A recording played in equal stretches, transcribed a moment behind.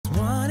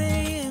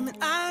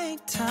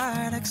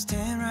tired, I can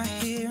stand right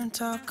here and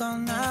talk all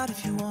night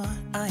if you want.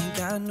 I ain't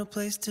got no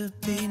place to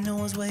be, no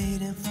one's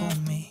waiting for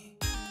me.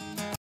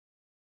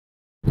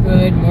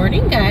 Good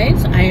morning,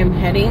 guys. I am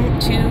heading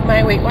to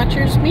my Weight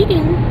Watchers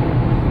meeting.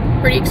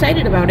 Pretty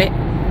excited about it.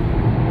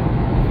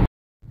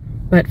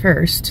 But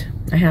first,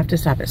 I have to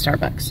stop at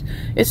Starbucks.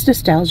 It's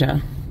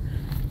nostalgia.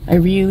 I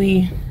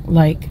really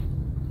like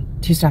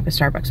to stop at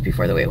Starbucks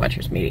before the Weight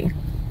Watchers meeting.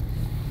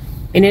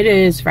 And it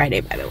is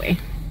Friday, by the way.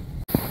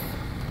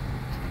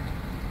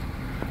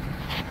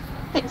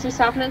 Thanks for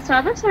stopping at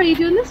Starbucks. How are you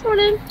doing this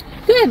morning?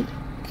 Good.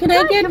 Can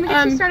I get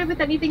you started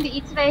with anything to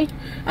eat today?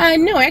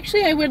 No,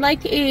 actually I would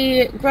like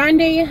a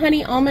grande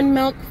honey almond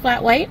milk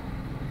flat white.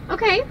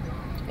 Okay.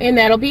 And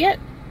that'll be it.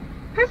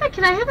 Perfect.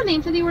 Can I have a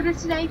name for the order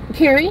today?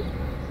 Carrie?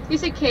 You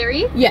said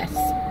Carrie? Yes.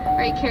 All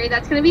right, Carrie,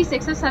 that's going to be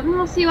 607.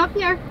 We'll see you up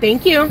here.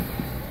 Thank you.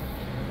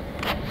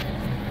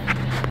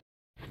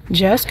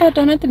 Just got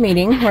done at the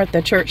meeting. We're at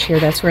the church here.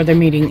 That's where the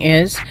meeting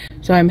is.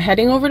 So I'm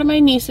heading over to my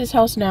niece's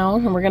house now,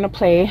 and we're going to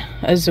play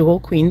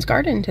Azul Queen's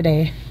Garden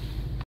today.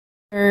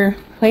 We're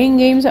playing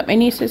games at my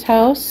niece's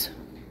house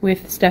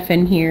with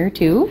Stefan here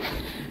too.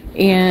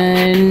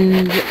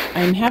 And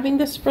I'm having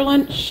this for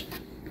lunch.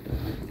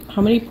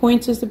 How many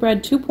points is the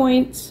bread? 2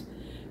 points.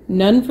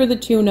 None for the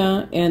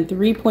tuna, and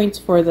 3 points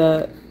for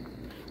the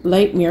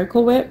light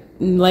Miracle Whip,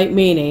 light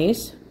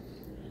mayonnaise,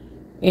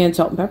 and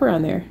salt and pepper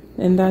on there.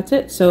 And that's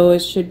it. So it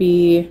should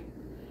be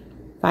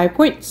 5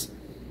 points.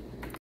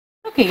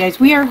 Okay, guys,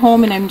 we are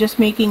home, and I'm just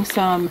making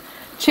some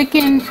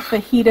chicken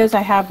fajitas.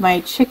 I have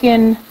my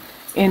chicken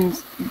in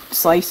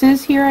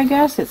slices here, I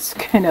guess. It's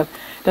kind of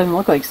doesn't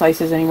look like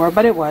slices anymore,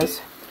 but it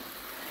was.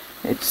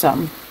 It's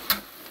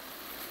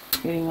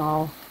getting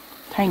all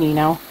tiny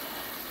now.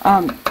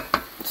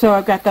 So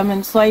I've got them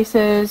in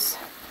slices,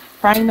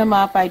 frying them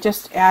up. I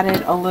just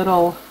added a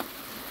little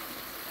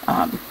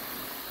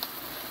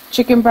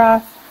chicken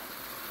broth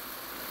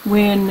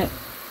when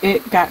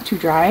it got too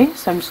dry.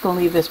 So I'm just going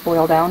to leave this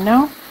boil down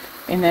now.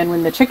 And then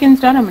when the chicken's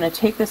done, I'm going to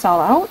take this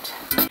all out.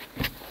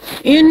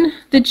 In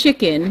the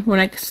chicken, when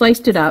I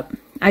sliced it up,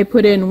 I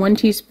put in 1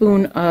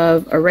 teaspoon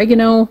of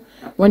oregano,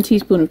 1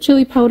 teaspoon of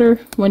chili powder,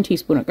 1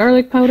 teaspoon of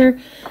garlic powder,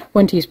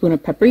 1 teaspoon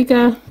of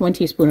paprika, 1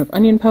 teaspoon of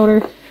onion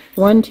powder,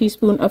 1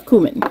 teaspoon of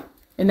cumin.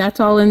 And that's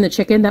all in the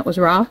chicken that was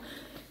raw.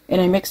 And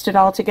I mixed it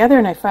all together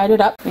and I fried it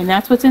up, and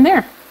that's what's in there.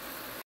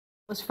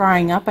 It was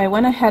frying up. I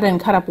went ahead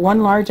and cut up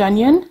 1 large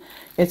onion.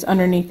 It's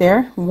underneath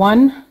there.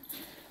 1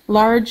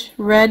 large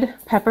red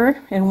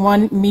pepper and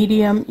 1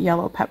 medium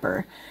yellow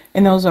pepper.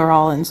 And those are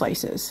all in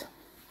slices.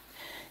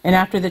 And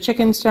after the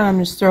chicken's done, I'm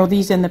just throw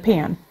these in the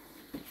pan.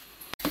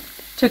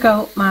 Took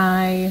out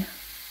my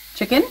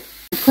chicken,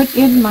 put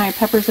in my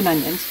peppers and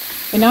onions.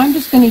 And now I'm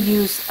just going to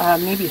use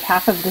maybe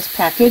half of this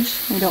package.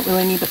 We don't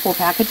really need the full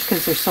package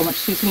because there's so much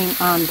seasoning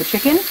on the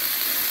chicken.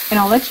 And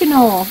I'll let you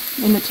know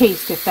in the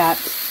taste if that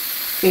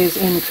is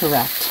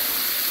incorrect.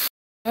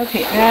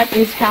 Okay, that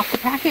is half the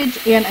package,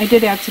 and I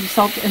did add some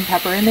salt and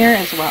pepper in there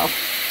as well.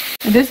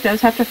 And this does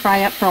have to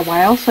fry up for a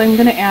while, so I'm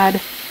going to add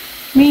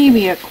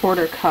maybe a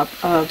 1/4 cup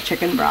of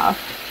chicken broth.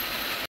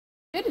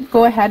 I did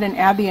go ahead and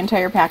add the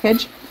entire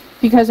package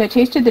because I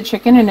tasted the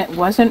chicken and it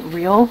wasn't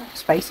real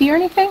spicy or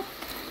anything.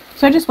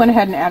 So I just went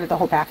ahead and added the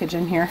whole package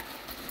in here.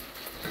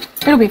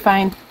 It'll be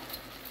fine.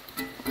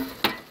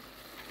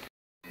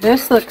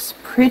 This looks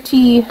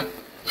pretty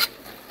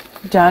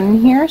done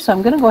here, so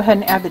I'm going to go ahead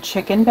and add the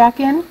chicken back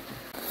in.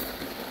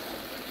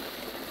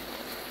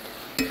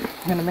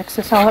 I'm going to mix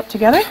this all up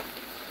together.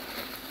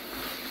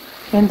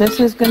 And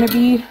this is going to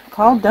be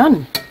called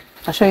done.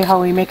 I'll show you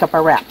how we make up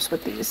our wraps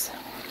with these.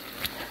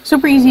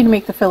 Super easy to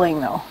make the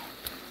filling though.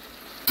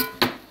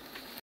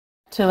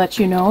 To let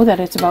you know that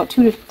it's about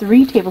 2 to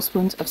 3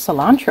 tablespoons of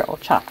cilantro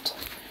chopped.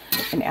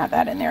 And add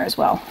that in there as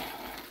well.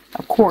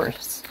 Of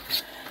course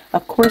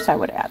I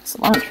would add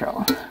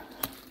cilantro.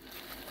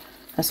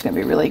 That's going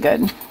to be really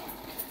good.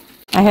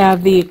 I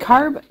have the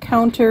Carb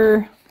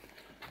Counter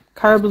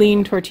Carb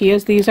Lean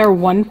tortillas. These are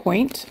 1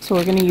 point, so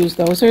we're going to use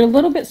those. They're a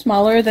little bit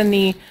smaller than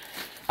the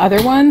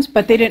other ones,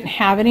 but they didn't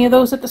have any of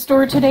those at the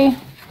store today.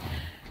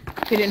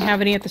 They didn't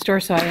have any at the store,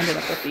 so I ended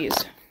up with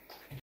these.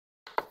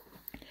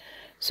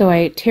 So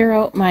I tear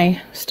out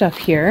my stuff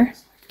here,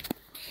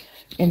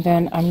 and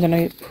then I'm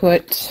going to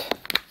put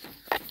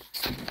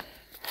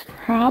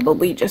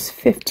probably just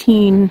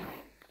 15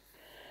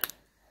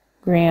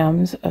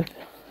 grams of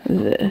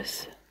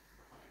this.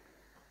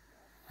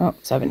 Oh,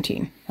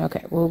 17.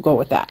 Okay, we'll go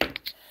with that.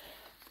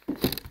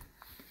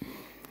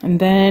 And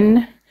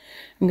then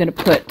I'm going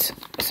to put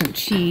some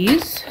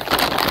cheese,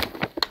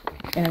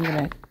 and I'm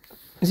going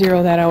to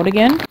zero that out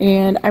again.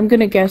 And I'm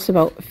going to guess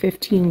about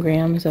 15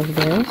 grams of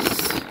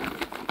this.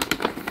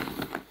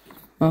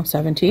 Well,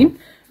 17.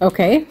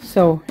 Okay,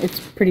 so it's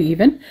pretty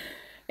even.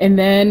 And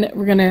then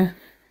we're going to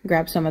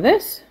grab some of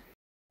this.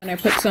 And I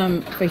put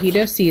some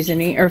fajita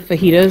seasoning, or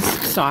fajitas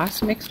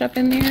sauce mixed up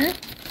in there.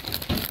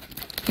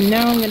 And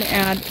now I'm going to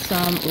add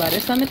some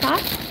lettuce on the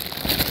top.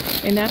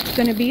 And that's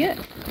going to be it.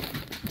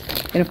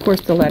 And of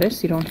course the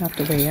lettuce you don't have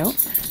to weigh out.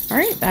 All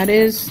right, that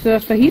is the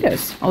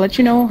fajitas. I'll let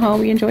you know how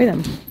we enjoy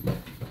them.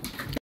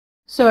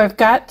 So I've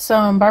got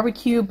some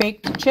barbecue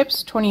baked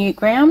chips, 28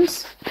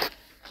 grams.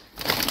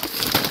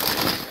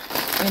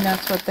 And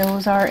that's what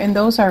those are. And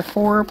those are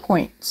 4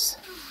 points.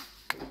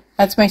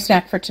 That's my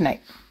snack for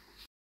tonight.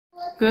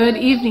 Good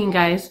evening,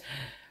 guys.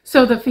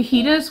 So the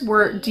fajitas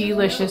were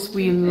delicious.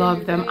 We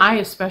love them. I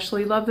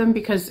especially love them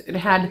because it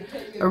had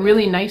a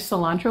really nice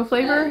cilantro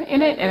flavor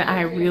in it, and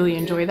I really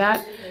enjoy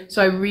that.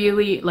 So I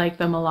really like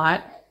them a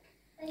lot.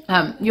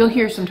 You'll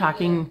hear some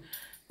talking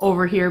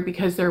over here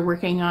because they're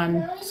working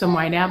on some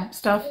YNAB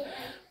stuff.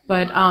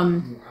 But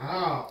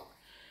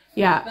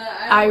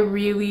yeah, I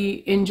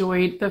really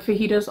enjoyed the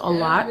fajitas a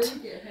lot.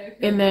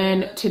 And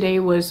then today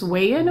was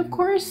weigh-in, of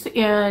course,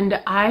 and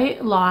I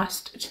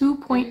lost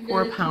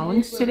 2.4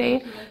 pounds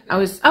today. I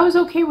was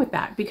okay with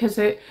that because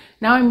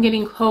now I'm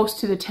getting close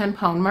to the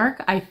 10-pound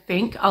mark. I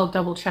think I'll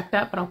double check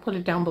that, but I'll put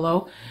it down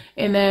below.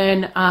 And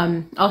then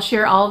I'll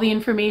share all the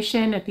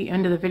information at the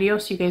end of the video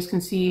so you guys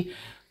can see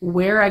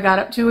where I got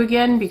up to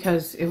again,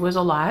 because it was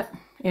a lot.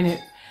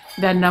 And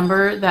that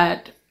number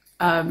that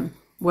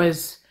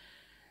was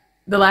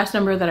the last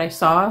number that I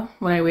saw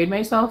when I weighed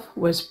myself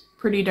was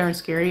pretty darn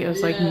scary. It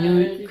was like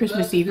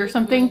Christmas Eve or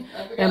something.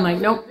 And I'm like,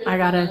 nope, I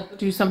gotta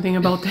do something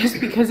about this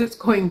because it's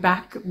going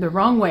back the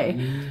wrong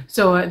way.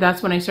 So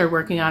that's when I started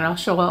working on it. I'll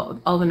show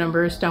all the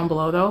numbers down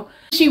below though.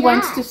 She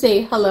wants to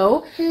say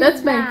hello.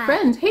 That's my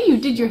friend. Hey, you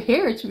did your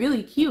hair. It's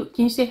really cute.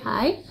 Can you say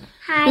hi?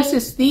 Hi. This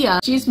is Thea.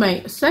 She's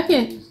my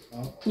second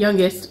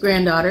youngest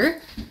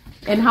granddaughter.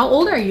 And how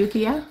old are you,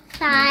 Thea?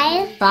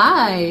 5.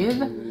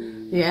 5.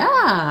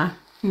 Yeah.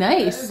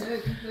 Nice.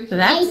 So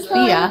that's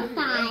Thea.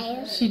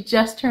 5. She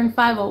just turned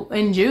 5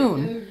 in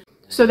June.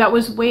 So that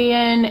was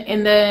weigh-in,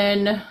 and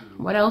then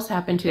what else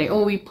happened today?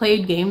 Oh, we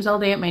played games all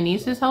day at my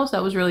niece's house.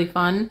 That was really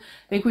fun.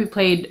 I think we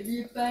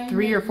played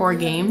 3 or 4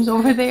 games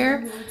over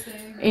there,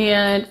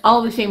 and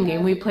all the same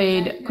game. We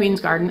played Queen's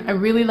Garden. I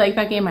really like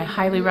that game. I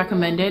highly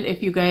recommend it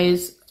if you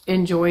guys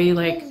enjoy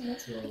like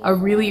a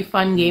really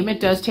fun game. It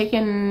does take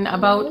in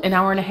about an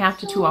hour and a half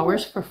to 2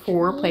 hours for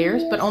 4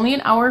 players, but only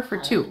an hour for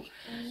 2.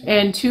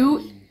 And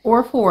 2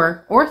 or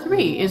 4 or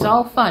 3 is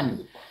all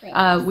fun.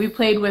 We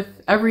played with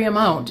every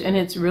amount and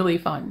it's really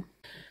fun.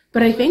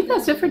 But I think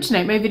that's it for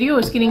tonight. My video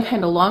is getting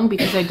kind of long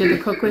because I did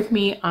the cook with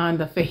me on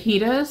the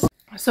fajitas.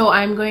 So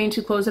I'm going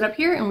to close it up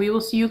here and we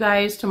will see you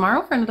guys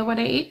tomorrow for another What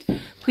I Ate.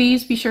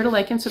 Please be sure to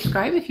like and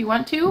subscribe if you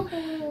want to.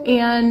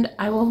 And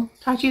I will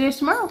talk to you guys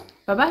tomorrow.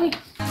 Bye-bye.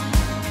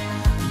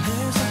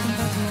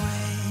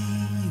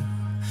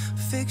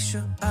 Fix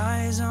your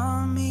eyes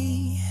on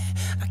me.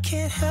 I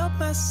can't help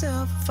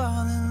myself,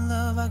 fall in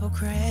love, I go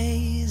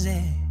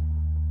crazy.